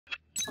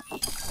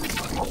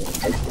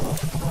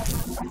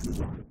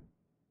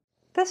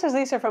This is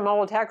Lisa from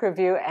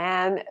MobileTechReview,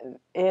 and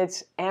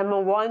it's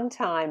M1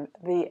 time,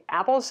 the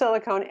Apple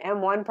Silicon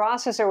M1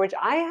 processor, which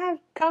I have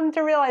come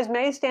to realize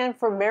may stand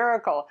for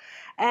miracle.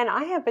 And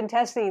I have been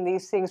testing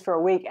these things for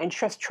a week and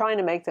just trying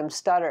to make them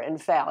stutter and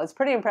fail. It's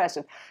pretty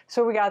impressive.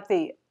 So we got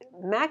the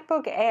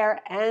MacBook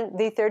Air and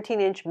the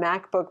 13-inch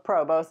MacBook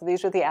Pro, both of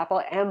these with the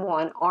Apple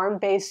M1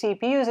 ARM-based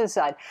CPUs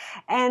inside.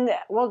 And,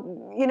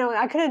 well, you know,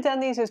 I could have done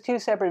these as two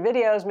separate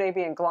videos,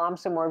 maybe, and glom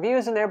some more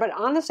views in there, but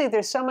honestly,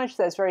 there's so much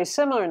that's very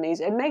similar in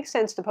these, it makes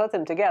sense to put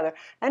them together,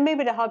 and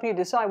maybe to help you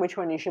decide which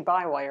one you should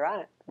buy while you're at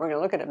it. We're going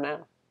to look at them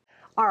now.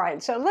 All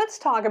right, so let's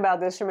talk about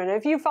this for a minute.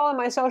 If you follow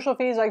my social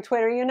feeds like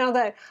Twitter, you know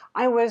that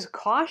I was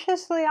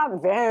cautiously,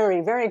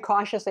 very, very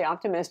cautiously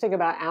optimistic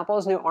about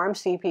Apple's new ARM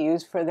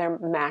CPUs for their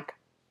Mac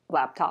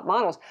laptop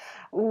models.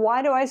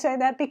 Why do I say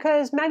that?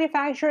 Because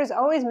manufacturers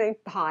always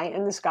make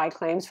pie-in-the-sky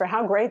claims for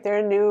how great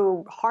their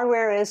new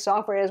hardware is,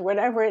 software is,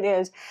 whatever it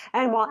is.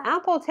 And while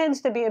Apple tends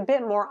to be a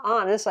bit more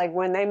honest, like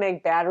when they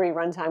make battery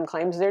runtime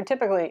claims, they're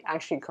typically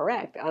actually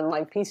correct,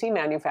 unlike PC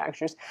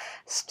manufacturers.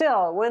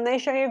 Still, when they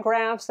show you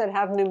graphs that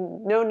have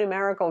no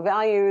numerical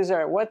values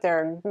or what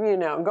they're,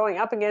 going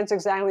up against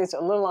exactly, it's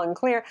a little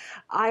unclear,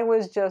 I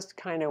was just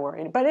kind of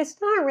worried. But it's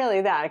not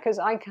really that, because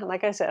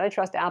like I said, I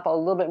trust Apple a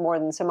little bit more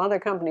than some other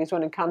companies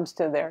when it comes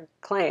to their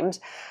claims,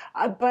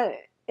 but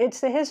it's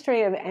the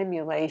history of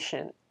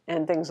emulation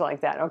and things like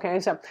that, okay?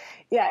 So,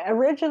 yeah,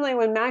 originally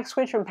when Mac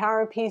switched from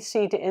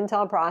PowerPC to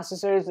Intel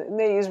processors,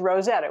 they used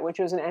Rosetta, which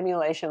was an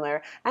emulation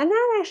layer, and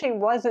that actually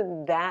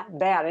wasn't that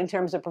bad in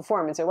terms of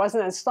performance. It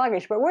wasn't that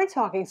sluggish, but we're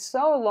talking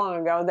so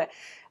long ago that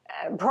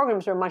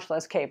programs were much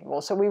less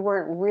capable, so we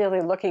weren't really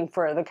looking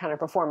for the kind of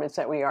performance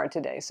that we are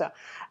today. So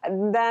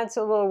that's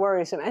a little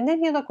worrisome. And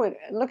then you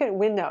look at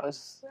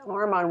Windows,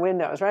 ARM on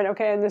Windows, right?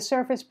 Okay, and the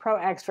Surface Pro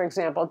X, for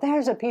example,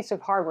 there's a piece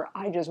of hardware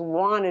I just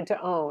wanted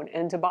to own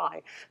and to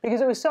buy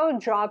because it was so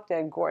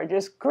drop-dead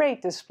gorgeous,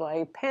 great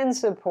display, pen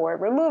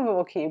support,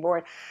 removable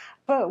keyboard.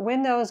 But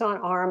Windows on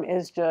ARM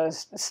is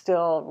just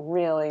still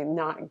really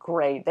not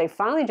great. They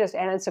finally just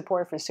added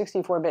support for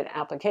 64-bit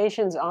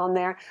applications on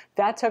there.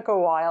 That took a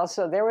while,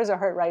 so there was a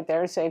hurt right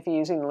there, say if you're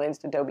using the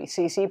latest Adobe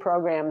CC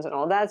programs and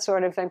all that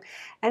sort of thing.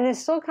 And it's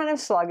still kind of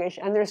sluggish,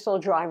 and there's still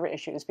driver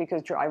issues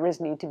because drivers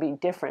need to be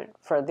different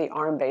for the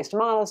ARM-based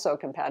model, so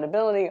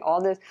compatibility,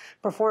 all this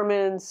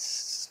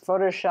performance,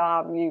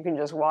 Photoshop, you can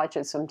just watch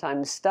it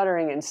sometimes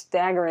stuttering and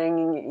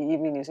staggering,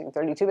 even using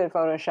 32-bit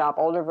Photoshop,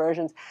 older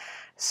versions.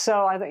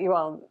 So I thought,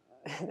 well,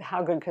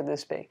 how good could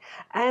this be?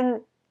 And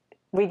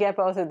we get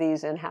both of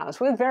these in-house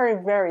with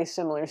very, very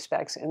similar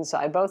specs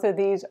inside. Both of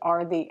these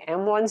are the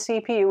M1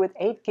 CPU with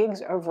 8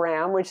 gigs of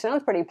RAM, which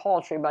sounds pretty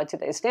paltry by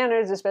today's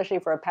standards, especially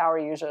for a power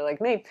user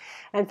like me,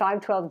 and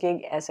 512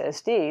 gig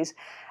SSDs.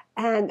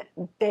 And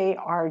they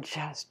are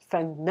just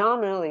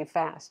phenomenally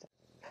fast.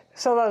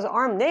 So those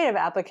ARM native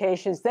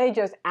applications, they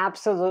just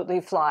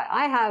absolutely fly.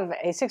 I have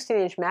a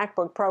 16-inch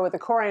MacBook Pro with a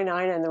Core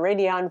i9 and the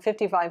Radeon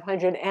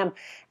 5500M,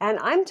 and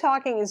I'm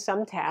talking in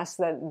some tasks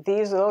that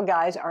these little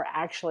guys are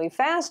actually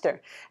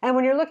faster. And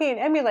when you're looking at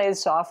emulated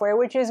software,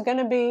 which is going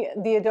to be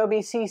the Adobe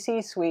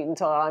CC suite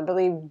until, I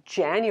believe,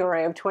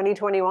 January of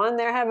 2021,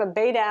 they have a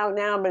beta out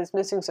now, but it's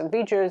missing some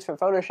features for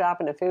Photoshop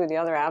and a few of the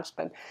other apps,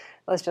 but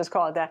let's just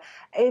call it that.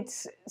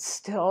 It's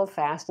still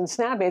fast and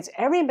snappy. It's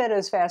every bit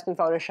as fast in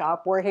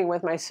Photoshop, working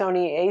with my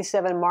Sony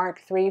a7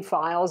 Mark III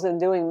files and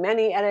doing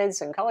many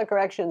edits and color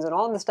corrections and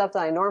all the stuff that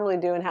I normally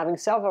do and having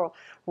several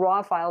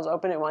raw files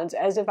open at once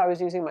as if I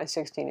was using my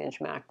 16-inch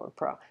MacBook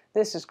Pro.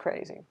 This is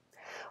crazy.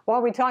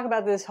 While we talk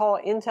about this whole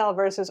Intel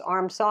versus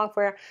ARM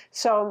software,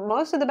 so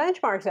most of the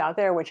benchmarks out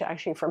there, which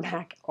actually for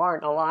Mac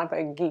aren't a lot,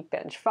 but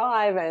Geekbench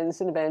 5 and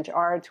Cinebench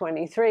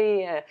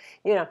R23,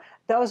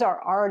 those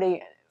are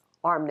already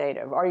ARM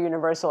native, or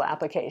universal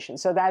application.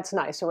 So that's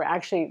nice. So we're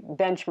actually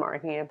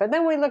benchmarking it. But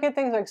then we look at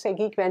things like, say,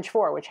 Geekbench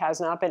 4, which has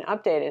not been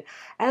updated.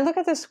 And look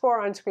at the score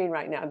on screen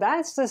right now.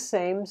 That's the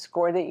same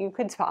score that you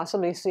could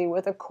possibly see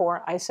with a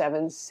Core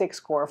i7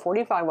 6-core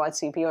 45-watt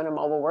CPU on a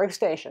mobile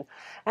workstation.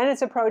 And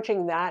it's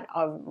approaching that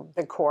of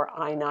the Core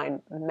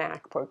i9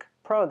 MacBook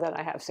Pro that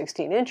I have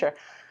 16-incher.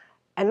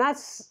 And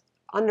that's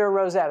under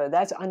Rosetta.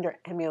 That's under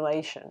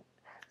emulation.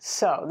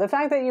 So the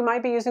fact that you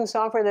might be using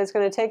software that's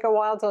going to take a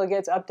while till it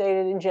gets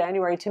updated in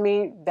January, to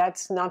me,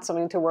 that's not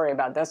something to worry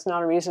about. That's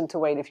not a reason to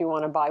wait if you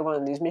want to buy one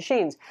of these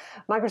machines.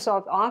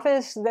 Microsoft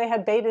Office, they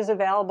have betas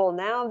available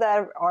now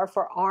that are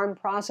for ARM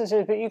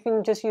processors, but you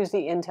can just use the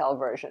Intel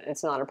version.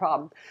 It's not a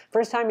problem.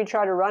 First time you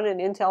try to run an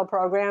Intel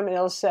program,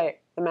 it'll say,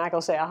 the Mac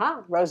will say,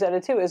 aha, Rosetta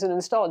 2 isn't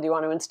installed. Do you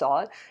want to install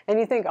it? And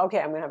you think, okay,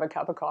 I'm going to have a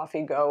cup of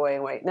coffee, go away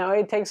and wait. No,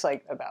 it takes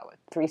like about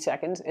 3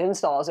 seconds, it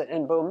installs it,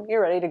 and boom,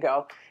 you're ready to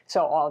go.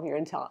 So all of your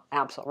Intel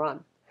apps will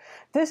run.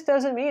 This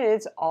doesn't mean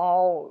it's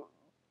all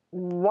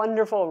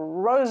wonderful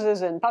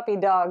roses and puppy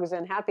dogs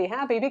and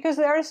happy, because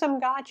there are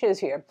some gotchas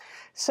here.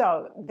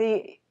 So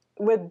the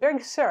with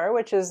Big Sur,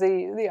 which is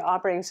the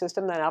operating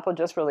system that Apple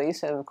just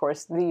released, and of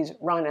course these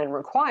run and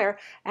require,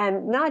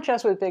 and not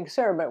just with Big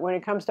Sur, but when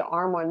it comes to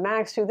ARM1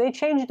 Macs too, they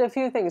changed a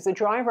few things. The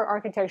driver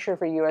architecture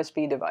for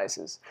USB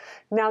devices.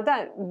 Now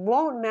that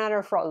won't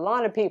matter for a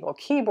lot of people.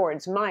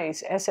 Keyboards,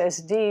 mice,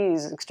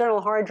 SSDs,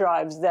 external hard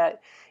drives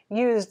that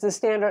use the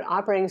standard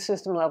operating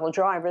system level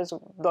drivers,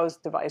 those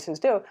devices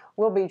do,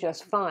 will be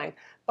just fine.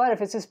 But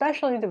if it's a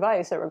specialty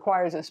device that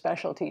requires a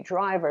specialty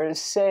driver,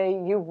 say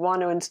you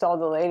want to install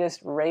the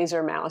latest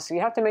Razer mouse, you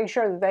have to make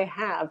sure that they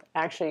have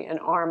actually an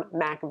ARM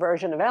Mac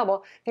version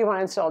available if you want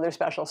to install their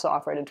special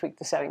software to tweak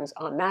the settings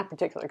on that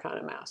particular kind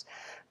of mouse.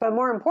 But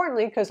more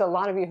importantly, because a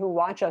lot of you who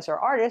watch us are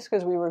artists,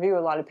 because we review a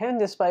lot of pen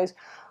displays,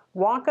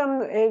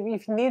 Wacom,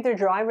 if you need their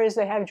drivers,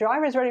 they have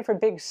drivers ready for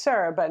Big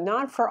Sur, but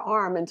not for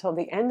ARM until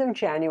the end of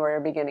January or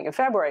beginning of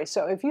February.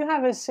 So if you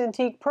have a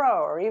Cintiq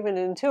Pro or even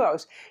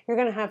Intuos, you're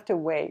going to have to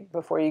wait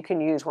before you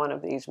can use one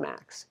of these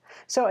Macs.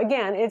 So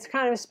again, it's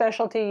kind of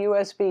specialty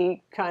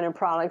USB kind of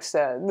products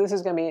that this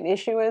is going to be an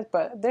issue with,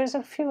 but there's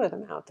a few of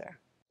them out there.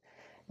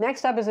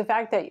 Next up is the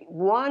fact that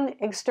one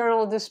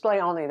external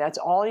display only. That's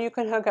all you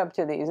can hook up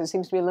to these. It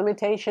seems to be a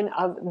limitation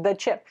of the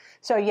chip.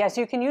 So yes,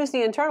 you can use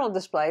the internal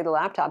display, the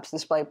laptop's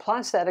display,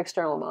 plus that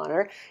external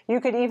monitor.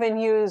 You could even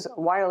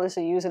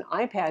wirelessly use an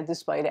iPad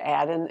display to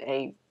add in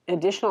a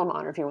additional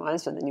monitor if you wanted,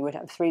 so then you would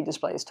have 3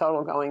 displays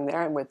total going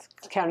there with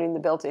counting the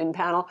built-in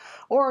panel.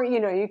 Or,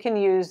 you can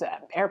use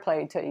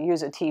AirPlay to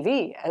use a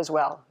TV as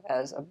well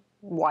as a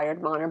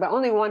wired monitor, but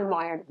only one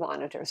wired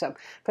monitor. So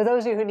for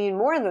those of you who need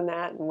more than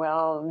that,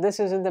 well, this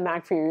isn't the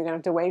Mac for you. You're going to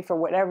have to wait for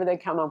whatever they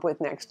come up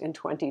with next in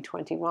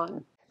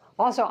 2021.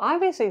 Also,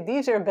 obviously,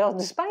 these are built,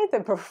 despite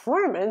the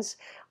performance,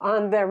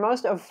 on their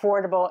most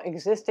affordable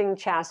existing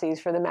chassis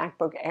for the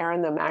MacBook Air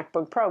and the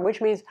MacBook Pro,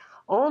 which means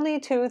only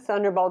 2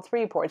 Thunderbolt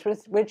 3 ports,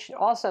 which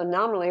also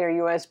nominally are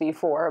USB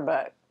 4,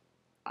 but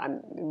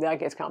that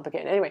gets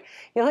complicated. Anyway,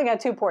 you only got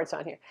 2 ports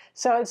on here.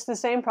 So it's the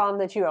same problem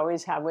that you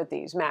always have with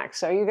these Macs.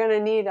 So you're going to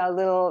need a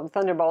little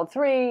Thunderbolt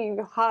 3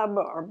 hub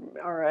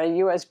or a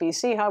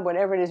USB-C hub,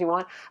 whatever it is you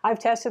want. I've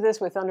tested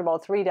this with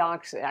Thunderbolt 3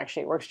 docks. It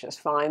actually works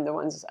just fine. The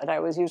ones that I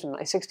was using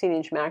my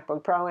 16-inch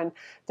MacBook Pro, and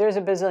there's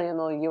a bazillion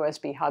little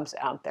USB hubs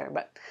out there,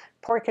 but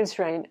port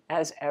constrained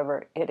as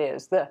ever it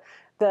is. The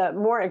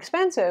more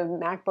expensive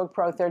MacBook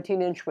Pro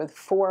 13-inch with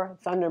 4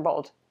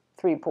 Thunderbolt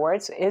 3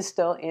 ports is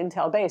still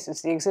Intel based.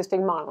 It's the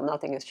existing model.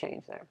 Nothing has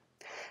changed there.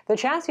 The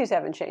chassis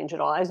haven't changed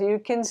at all, as you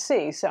can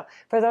see. So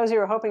for those who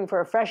are hoping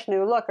for a fresh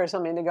new look or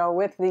something to go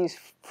with these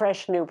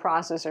fresh new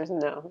processors,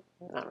 no,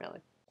 not really.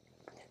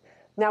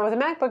 Now with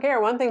the MacBook Air,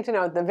 one thing to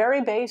note, the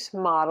very base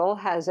model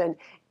has an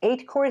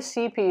 8-core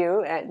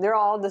CPU. And they're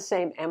all the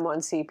same M1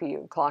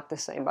 CPU, clocked the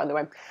same, by the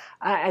way.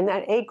 And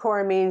that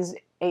 8-core means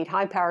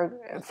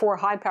 4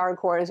 high-powered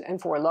cores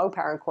and 4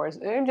 low-powered cores,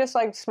 just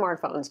like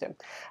smartphones do.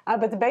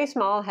 But the base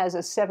model has a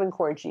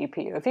 7-core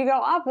GPU. If you go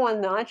up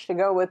one notch to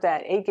go with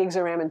that 8 gigs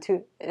of RAM and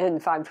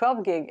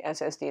 512 gig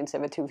SSD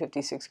instead of a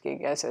 256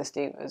 gig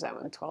SSD, was that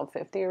one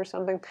 1250 or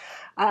something?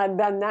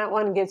 Then that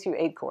one gets you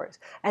 8 cores.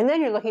 And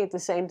then you're looking at the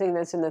same thing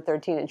that's in the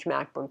 13-inch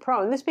MacBook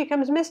Pro. And this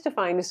becomes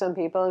mystifying to some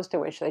people as to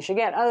which they should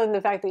get, other than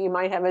the fact that you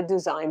might have a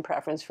design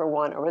preference for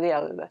one over the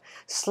other. The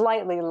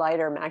slightly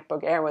lighter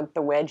MacBook Air with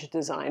the wedge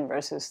design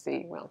versus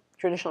the,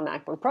 traditional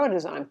MacBook Pro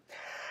design.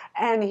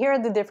 And here are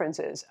the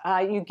differences.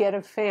 You get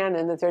a fan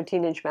in the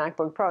 13-inch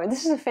MacBook Pro, and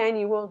this is a fan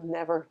you will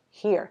never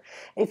hear.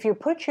 If you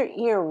put your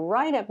ear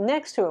right up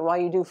next to it while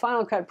you do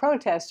Final Cut Pro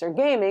tests or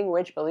gaming,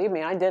 which, believe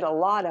me, I did a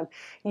lot of,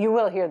 you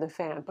will hear the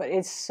fan, but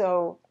it's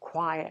so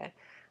quiet.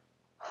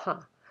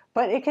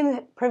 But it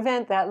can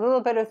prevent that little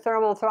bit of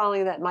thermal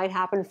throttling that might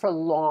happen for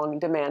long,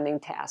 demanding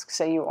tasks.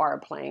 Say you are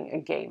playing a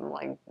game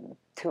like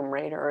Tomb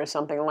Raider or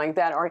something like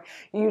that, or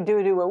you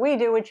do what we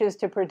do, which is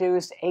to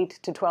produce 8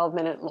 to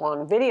 12-minute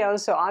long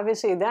videos. So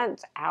obviously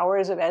that's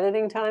hours of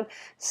editing time.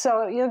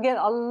 So you'll get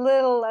a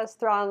little less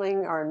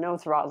throttling, or no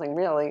throttling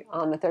really,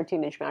 on the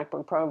 13-inch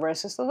MacBook Pro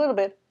versus a little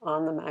bit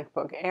on the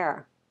MacBook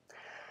Air.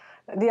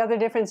 The other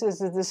difference is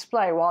the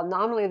display. While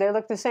nominally they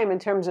look the same in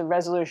terms of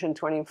resolution,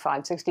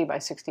 2560 by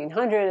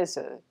 1600, it's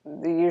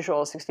the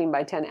usual 16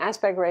 by 10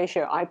 aspect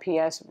ratio,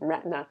 IPS,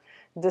 Retina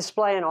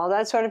display, and all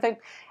that sort of thing.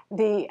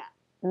 The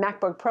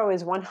MacBook Pro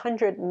is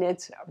 100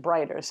 nits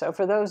brighter. So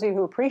for those of you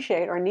who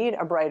appreciate or need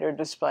a brighter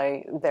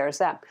display, there's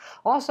that.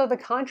 Also, the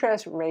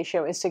contrast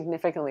ratio is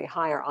significantly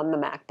higher on the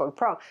MacBook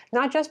Pro.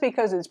 Not just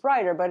because it's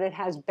brighter, but it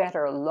has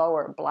better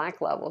lower black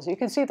levels. You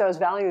can see those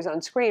values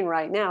on screen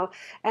right now.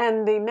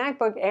 And the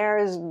MacBook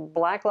Air's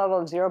black level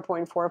of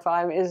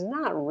 0.45 is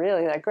not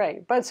really that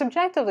great. But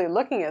subjectively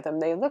looking at them,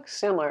 they look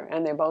similar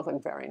and they both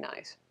look very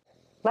nice.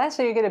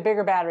 Lastly, you get a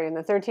bigger battery in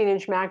the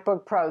 13-inch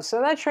MacBook Pro,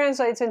 so that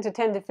translates into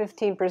 10 to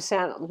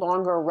 15%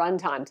 longer run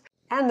times.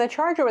 And the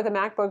charger with the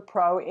MacBook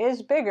Pro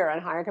is bigger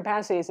and higher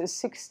capacity. It's a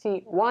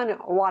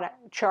 61-watt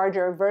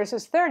charger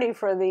versus 30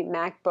 for the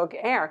MacBook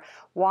Air.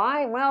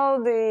 Why?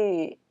 Well,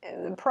 the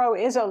Pro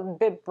is a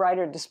bit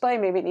brighter display.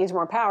 Maybe it needs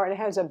more power. It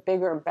has a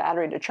bigger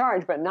battery to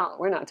charge, but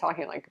we're not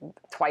talking like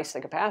twice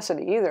the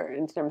capacity either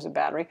in terms of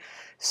battery.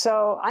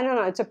 So I don't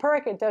know. It's a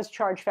perk. It does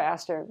charge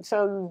faster.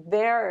 So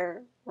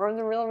there are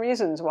the real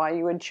reasons why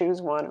you would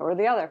choose one or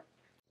the other.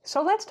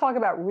 So let's talk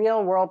about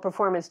real-world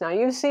performance now.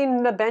 You've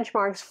seen the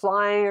benchmarks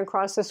flying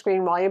across the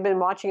screen while you've been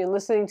watching and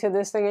listening to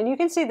this thing, and you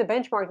can see the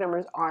benchmark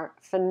numbers are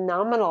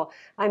phenomenal.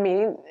 I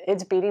mean,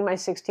 it's beating my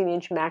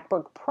 16-inch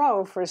MacBook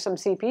Pro for some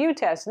CPU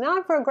tests,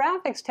 not for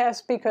graphics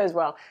tests because,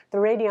 well, the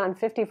Radeon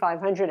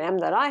 5500M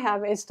that I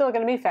have is still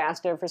going to be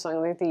faster for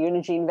something like the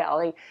Unigine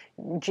Valley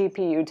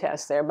GPU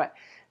test there, but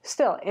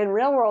still, in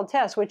real-world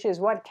tests, which is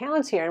what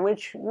counts here, and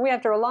which we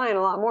have to rely on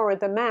a lot more with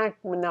the Mac,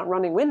 when not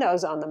running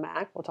Windows on the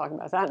Mac, we'll talk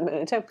about that in a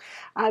minute too,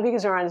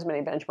 because there aren't as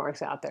many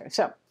benchmarks out there.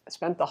 So I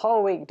spent the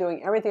whole week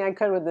doing everything I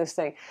could with this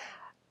thing.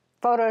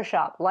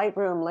 Photoshop,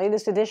 Lightroom,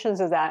 latest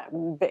editions of that,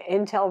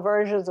 Intel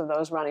versions of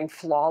those running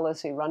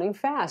flawlessly, running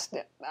fast.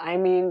 I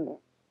mean,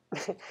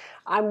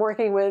 I'm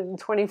working with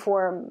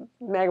 24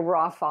 meg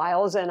raw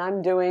files, and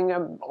I'm doing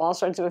all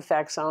sorts of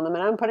effects on them,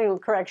 and I'm putting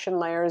correction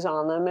layers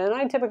on them, and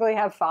I typically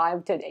have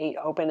 5 to 8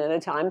 open at a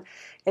time.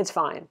 It's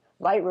fine.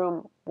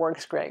 Lightroom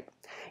works great.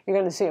 You're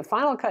going to see a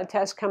Final Cut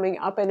test coming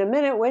up in a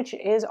minute, which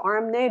is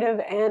ARM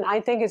native, and I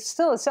think it's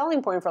still a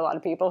selling point for a lot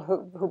of people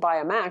who buy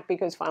a Mac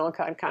because Final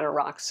Cut kind of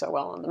rocks so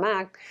well on the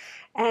Mac.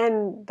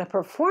 And the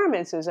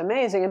performance is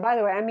amazing. And by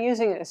the way, I'm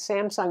using a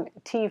Samsung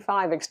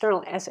T5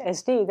 external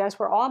SSD. That's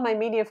where all my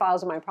media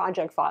files and my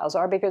project files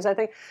are, because I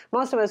think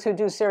most of us who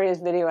do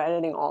serious video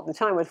editing all the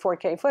time with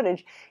 4K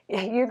footage,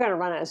 you're going to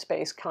run out of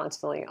space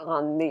constantly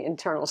on the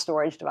internal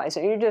storage device,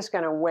 and you're just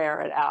going to wear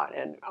it out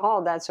and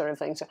all that sort of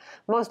thing. So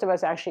most of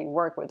us actually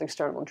work with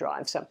external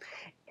drives. So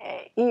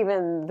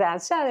even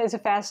that said, it's a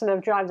fast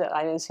enough drive that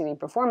I didn't see any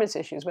performance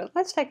issues. But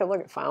let's take a look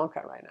at Final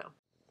Cut right now.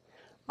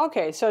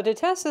 Okay, so to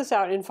test this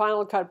out in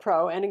Final Cut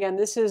Pro, and again,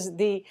 this is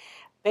the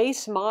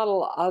base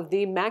model of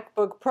the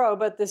MacBook Pro,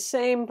 but the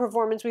same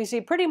performance we see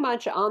pretty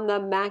much on the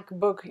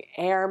MacBook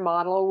Air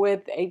model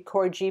with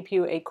 8-core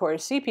GPU, 8-core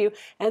CPU,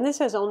 and this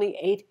has only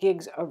 8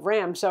 gigs of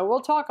RAM. So we'll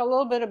talk a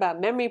little bit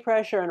about memory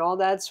pressure and all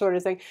that sort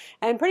of thing,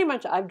 and pretty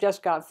much I've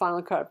just got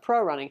Final Cut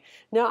Pro running.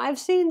 Now, I've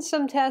seen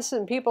some tests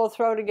and people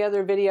throw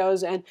together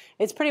videos, and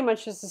it's pretty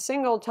much just a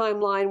single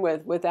timeline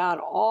without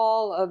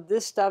all of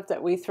this stuff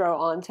that we throw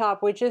on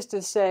top, which is to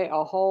say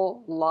a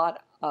whole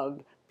lot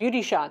of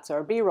beauty shots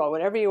or B-roll,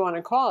 whatever you want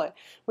to call it,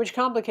 which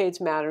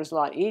complicates matters a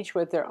lot, each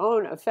with their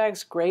own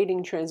effects,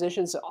 grading,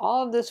 transitions. So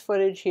all of this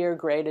footage here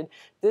graded.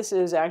 This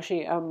is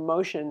actually a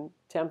motion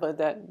template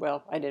that,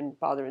 well, I didn't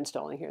bother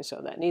installing here,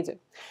 so that needs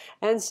it.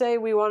 And say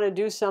we want to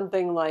do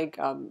something like,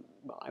 well,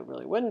 I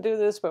really wouldn't do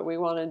this, but we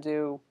want to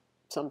do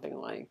something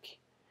like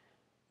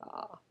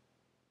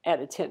add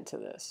a tint to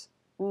this.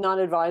 Not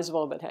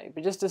advisable, but hey,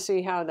 but just to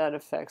see how that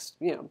affects,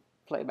 you know,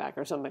 playback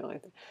or something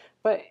like that.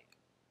 But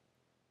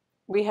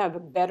we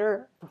have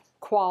better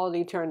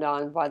quality turned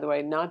on, by the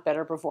way, not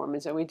better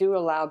performance, and we do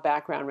allow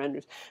background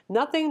renders.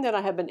 Nothing that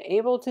I have been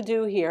able to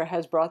do here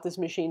has brought this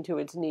machine to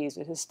its knees.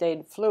 It has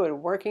stayed fluid,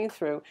 working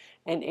through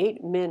an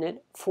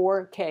 8-minute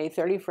 4K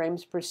 30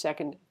 frames per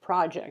second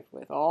project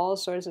with all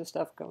sorts of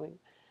stuff going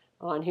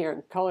on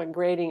here. Color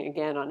grading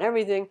again on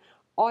everything.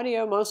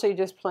 Audio, mostly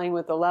just playing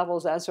with the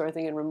levels, that sort of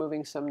thing, and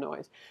removing some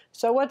noise.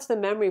 So what's the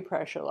memory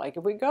pressure like?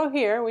 If we go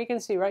here, we can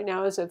see right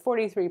now it's at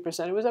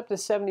 43%. It was up to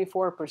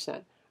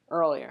 74%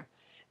 earlier.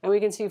 And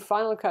we can see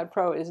Final Cut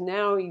Pro is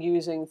now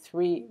using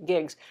 3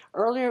 gigs.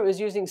 Earlier it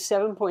was using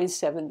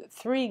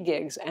 7.73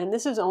 gigs, and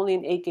this is only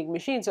an 8 gig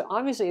machine, so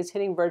obviously it's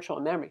hitting virtual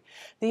memory.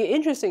 The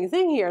interesting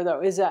thing here,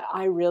 though, is that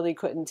I really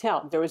couldn't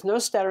tell. There was no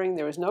stuttering,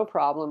 there was no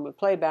problem with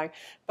playback,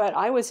 but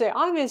I would say,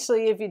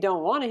 obviously, if you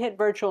don't want to hit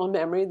virtual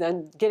memory,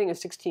 then getting a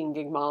 16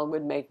 gig model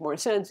would make more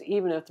sense,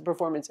 even if the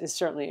performance is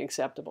certainly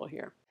acceptable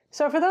here.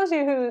 So for those of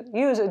you who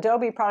use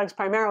Adobe products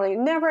primarily,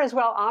 never as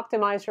well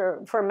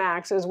optimized for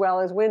Macs as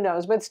well as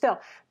Windows, but still,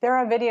 there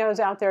are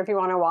videos out there if you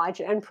want to watch,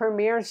 and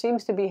Premiere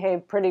seems to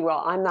behave pretty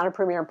well. I'm not a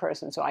Premiere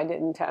person, so I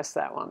didn't test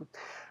that one.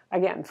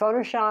 Again,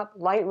 Photoshop,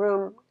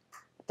 Lightroom,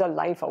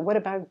 delightful. What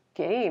about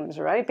games,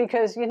 right?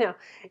 Because, you know,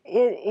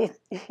 it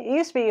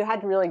used to be you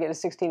had to really get a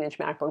 16-inch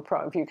MacBook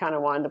Pro if you kind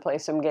of wanted to play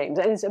some games.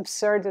 And it's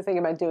absurd to think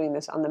about doing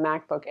this on the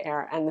MacBook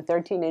Air and the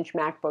 13-inch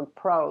MacBook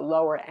Pro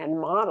lower-end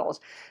models.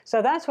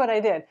 So that's what I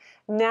did.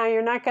 Now,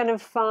 you're not going to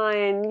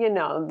find, you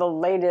know, the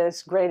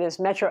latest, greatest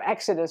Metro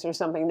Exodus or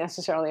something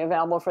necessarily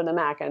available for the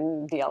Mac,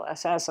 and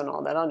DLSS and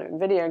all that other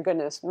NVIDIA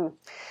goodness.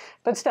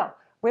 But still,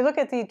 we look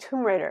at the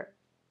Tomb Raider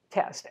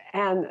test,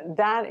 and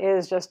that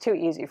is just too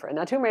easy for it.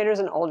 Now, Tomb Raider is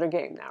an older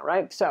game now,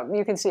 right? So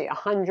you can see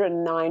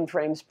 109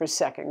 frames per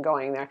second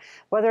going there.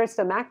 Whether it's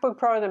the MacBook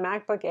Pro or the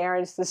MacBook Air,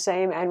 it's the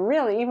same, and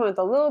really, even with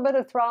a little bit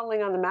of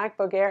throttling on the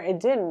MacBook Air,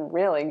 it didn't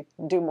really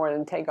do more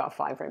than take off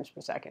 5 frames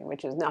per second,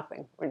 which is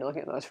nothing when you're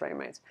looking at those frame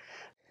rates.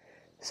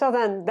 So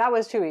then that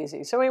was too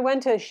easy. So we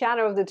went to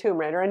Shadow of the Tomb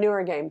Raider, a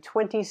newer game,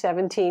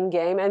 2017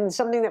 game, and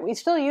something that we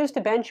still use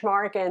to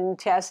benchmark and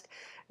test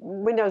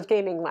Windows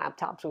gaming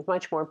laptops with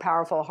much more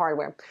powerful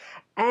hardware.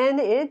 And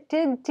it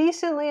did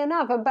decently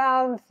enough,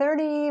 about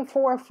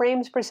 34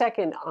 frames per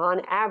second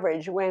on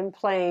average when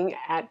playing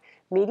at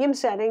medium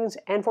settings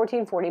and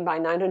 1440 by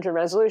 900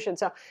 resolution.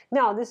 So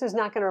no, this is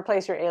not going to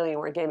replace your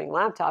Alienware gaming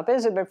laptop,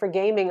 is it? But for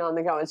gaming on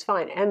the go, it's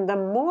fine. And the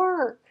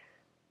more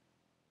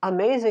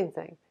amazing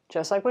thing,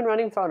 just like when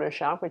running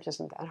Photoshop, which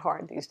isn't that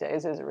hard these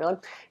days, is it really?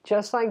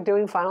 Just like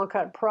doing Final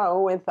Cut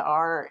Pro with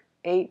our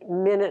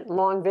 8-minute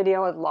long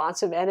video with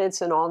lots of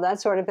edits and all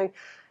that sort of thing,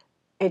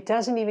 it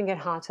doesn't even get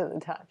hot to the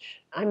touch.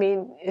 I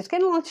mean, it's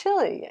getting a little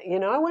chilly. You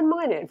know, I wouldn't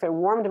mind it if it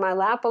warmed my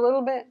lap a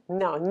little bit.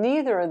 No,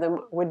 neither of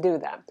them would do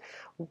that.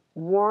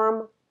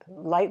 Warm,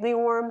 lightly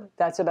warm,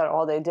 that's about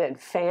all they did.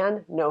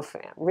 Fan, no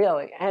fan,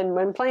 really. And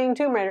when playing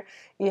Tomb Raider,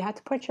 you have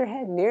to put your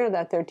head near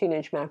that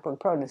 13-inch MacBook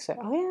Pro to say,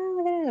 oh yeah,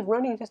 look at it, it's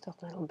running just a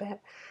little bit.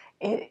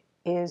 It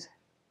is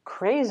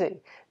crazy.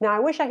 Now, I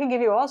wish I could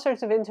give you all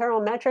sorts of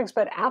internal metrics,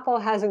 but Apple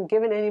hasn't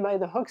given anybody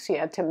the hooks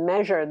yet to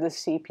measure the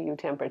CPU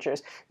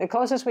temperatures. The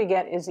closest we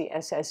get is the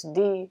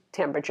SSD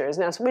temperatures.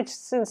 Now, which,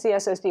 since the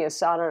SSD is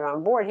soldered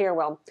on board here,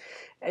 well,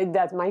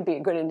 that might be a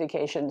good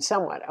indication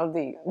somewhat of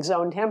the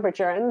zone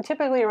temperature, and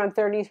typically around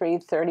 33,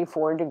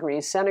 34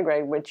 degrees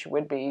centigrade, which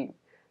would be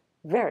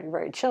very,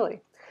 very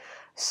chilly.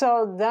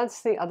 So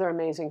that's the other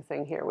amazing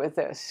thing here with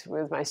this.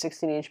 With my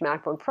 16-inch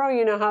MacBook Pro,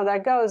 you know how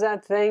that goes.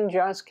 That thing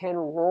just can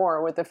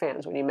roar with the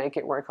fans when you make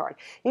it work hard.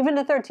 Even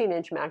a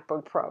 13-inch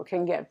MacBook Pro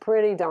can get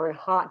pretty darn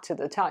hot to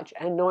the touch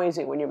and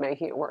noisy when you're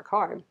making it work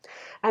hard.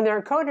 And there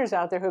are coders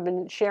out there who've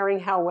been sharing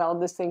how well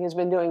this thing has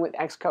been doing with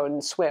Xcode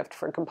and Swift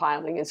for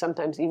compiling and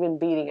sometimes even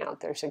beating out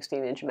their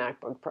 16-inch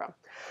MacBook Pro.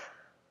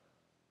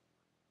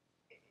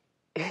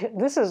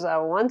 This is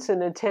a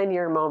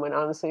once-in-a-10-year moment,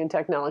 honestly, in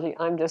technology.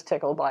 I'm just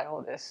tickled by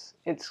all this.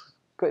 It's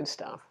good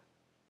stuff.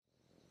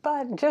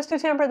 But just to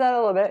temper that a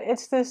little bit,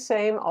 it's the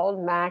same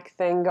old Mac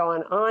thing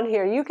going on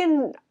here. You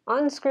can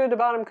unscrew the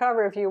bottom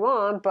cover if you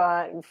want,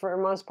 but for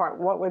the most part,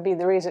 what would be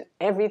the reason?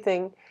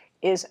 Everything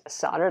is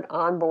soldered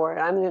on board.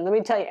 I mean, let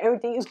me tell you,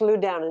 everything is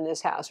glued down in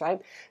this house,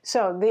 right?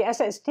 So the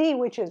SSD,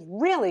 which is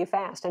really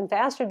fast and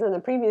faster than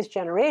the previous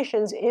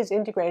generations, is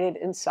integrated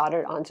and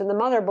soldered onto the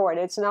motherboard.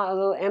 It's not a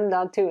little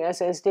M.2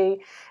 SSD.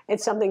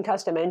 It's something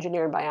custom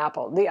engineered by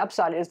Apple. The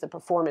upside is the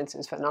performance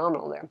is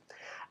phenomenal there.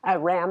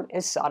 RAM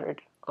is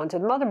soldered onto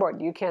the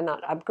motherboard. You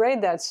cannot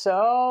upgrade that.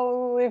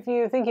 So if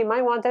you think you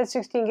might want that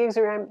 16 gigs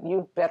of RAM,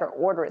 you better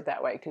order it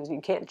that way because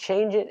you can't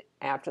change it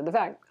after the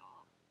fact.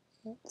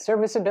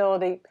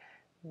 Serviceability,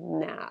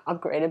 nah.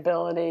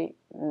 Upgradability,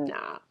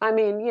 nah. I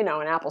mean, you know,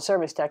 an Apple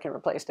service tech can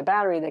replace the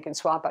battery. They can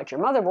swap out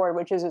your motherboard,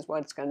 which is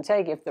what it's going to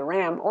take if the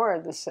RAM or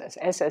the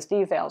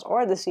SSD fails,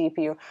 or the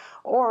CPU,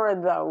 or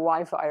the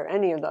Wi-Fi, or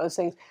any of those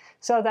things.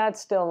 So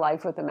that's still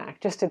life with the Mac,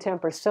 just to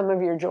temper some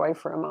of your joy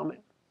for a moment.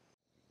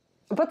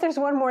 But there's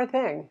one more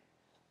thing,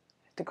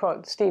 to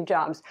quote Steve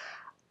Jobs,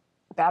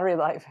 battery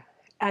life.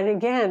 And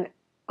again,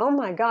 oh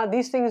my God,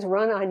 these things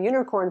run on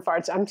unicorn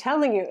farts. I'm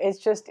telling you, it's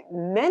just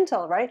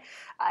mental, right?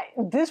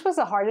 This was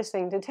the hardest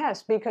thing to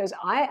test because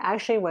I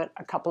actually went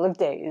a couple of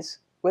days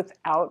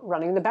without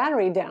running the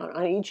battery down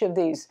on each of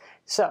these.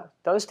 So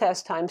those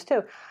test times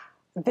too.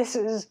 This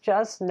is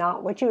just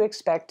not what you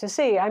expect to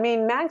see. I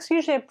mean, Macs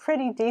usually have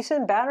pretty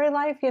decent battery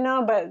life, you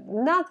know, but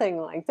nothing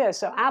like this.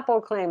 So Apple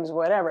claims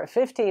whatever,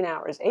 15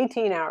 hours,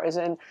 18 hours,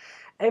 and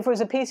if it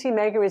was a PC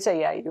maker, we'd say,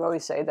 yeah, you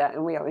always say that,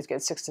 and we always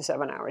get 6 to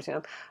 7 hours, you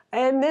know.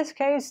 In this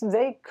case,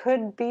 they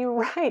could be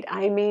right.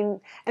 I mean,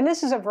 and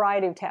this is a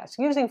variety of tasks,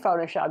 using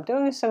Photoshop,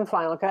 doing some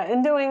Final Cut,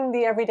 and doing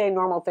the everyday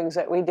normal things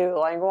that we do,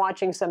 like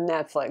watching some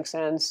Netflix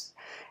and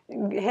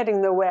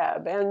hitting the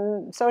web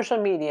and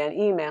social media and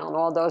email and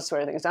all those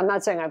sort of things. I'm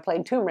not saying I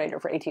played Tomb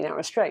Raider for 18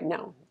 hours straight.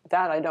 No,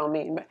 that I don't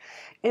mean. But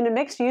in a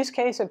mixed use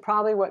case of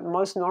probably what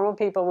most normal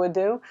people would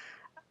do,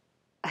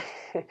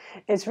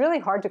 it's really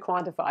hard to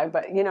quantify,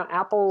 but you know,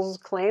 Apple's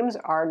claims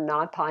are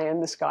not pie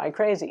in the sky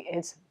crazy.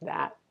 It's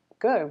that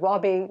good while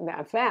being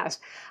that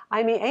fast.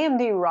 I mean,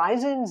 AMD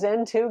Ryzen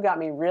Zen 2 got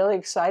me really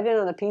excited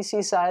on the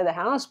PC side of the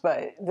house,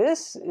 but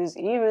this is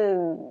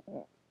even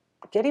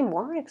getting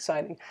more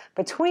exciting.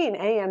 Between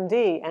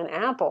AMD and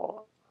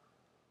Apple,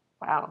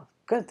 wow,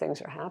 good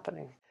things are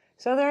happening.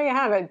 So there you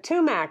have it,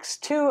 two Macs,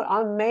 two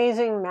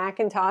amazing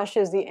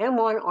Macintoshes. The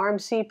M1 ARM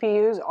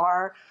CPUs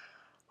are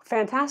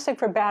fantastic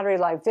for battery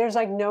life. There's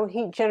like no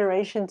heat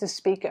generation to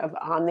speak of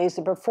on these.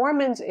 The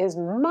performance is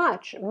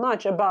much,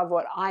 much above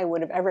what I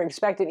would have ever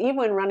expected, even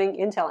when running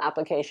Intel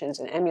applications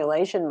in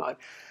emulation mode.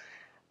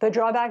 The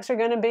drawbacks are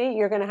going to be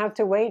you're going to have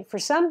to wait for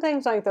some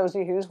things like those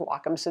who use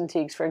Wacom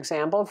Cintiqs, for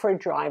example, for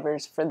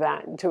drivers for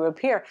that to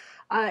appear.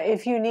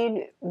 If you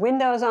need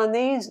Windows on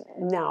these,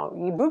 no.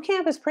 Boot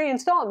Camp is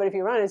pre-installed, but if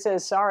you run it, it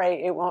says,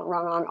 sorry, it won't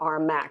run on our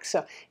Mac.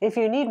 So if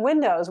you need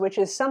Windows, which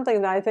is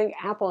something that I think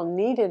Apple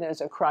needed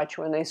as a crutch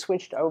when they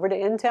switched over to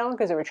Intel,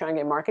 because they were trying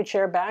to get market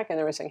share back, and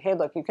they were saying, hey,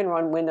 look, you can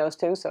run Windows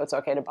too, so it's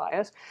okay to buy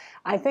us.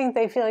 I think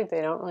they feel like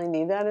they don't really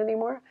need that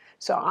anymore.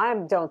 So I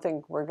don't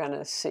think we're going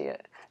to see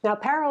it. Now,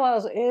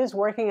 Parallels is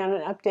working on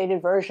an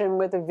updated version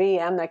with a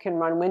VM that can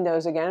run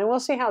Windows again, and we'll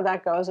see how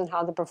that goes and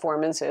how the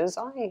performance is.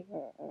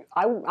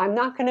 I'm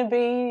not going to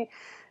be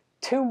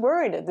too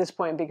worried at this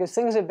point because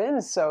things have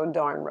been so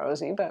darn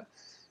rosy, but,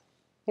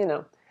 you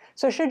know.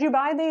 So should you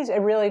buy these?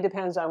 It really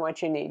depends on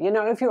what you need. You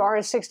know, if you are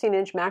a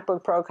 16-inch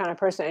MacBook Pro kind of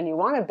person and you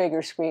want a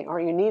bigger screen or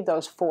you need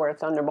those 4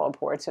 Thunderbolt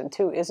ports and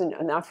 2 isn't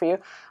enough for you,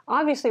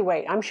 obviously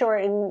wait. I'm sure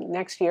in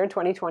next year,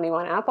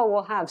 2021, Apple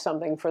will have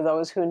something for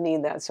those who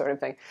need that sort of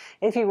thing.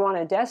 If you want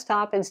a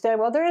desktop instead,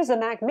 well, there is the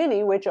Mac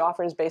Mini, which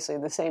offers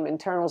basically the same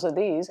internals of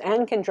these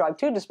and can drive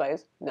 2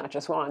 displays, not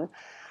just one.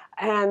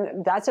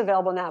 And that's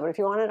available now. But if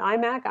you want an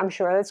iMac, I'm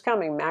sure that's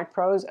coming. Mac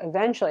Pros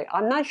eventually.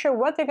 I'm not sure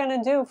what they're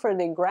going to do for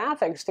the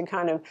graphics to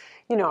kind of,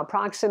 you know,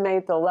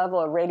 approximate the level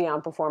of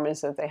Radeon performance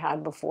that they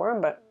had before.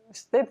 But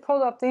they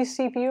pulled up these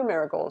CPU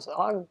miracles.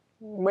 I'll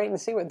wait and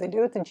see what they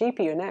do with the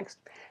GPU next.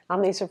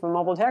 I'm Lisa from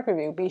Mobile Tech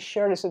Review. Be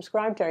sure to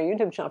subscribe to our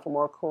YouTube channel for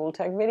more cool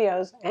tech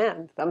videos.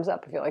 And thumbs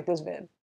up if you like this vid.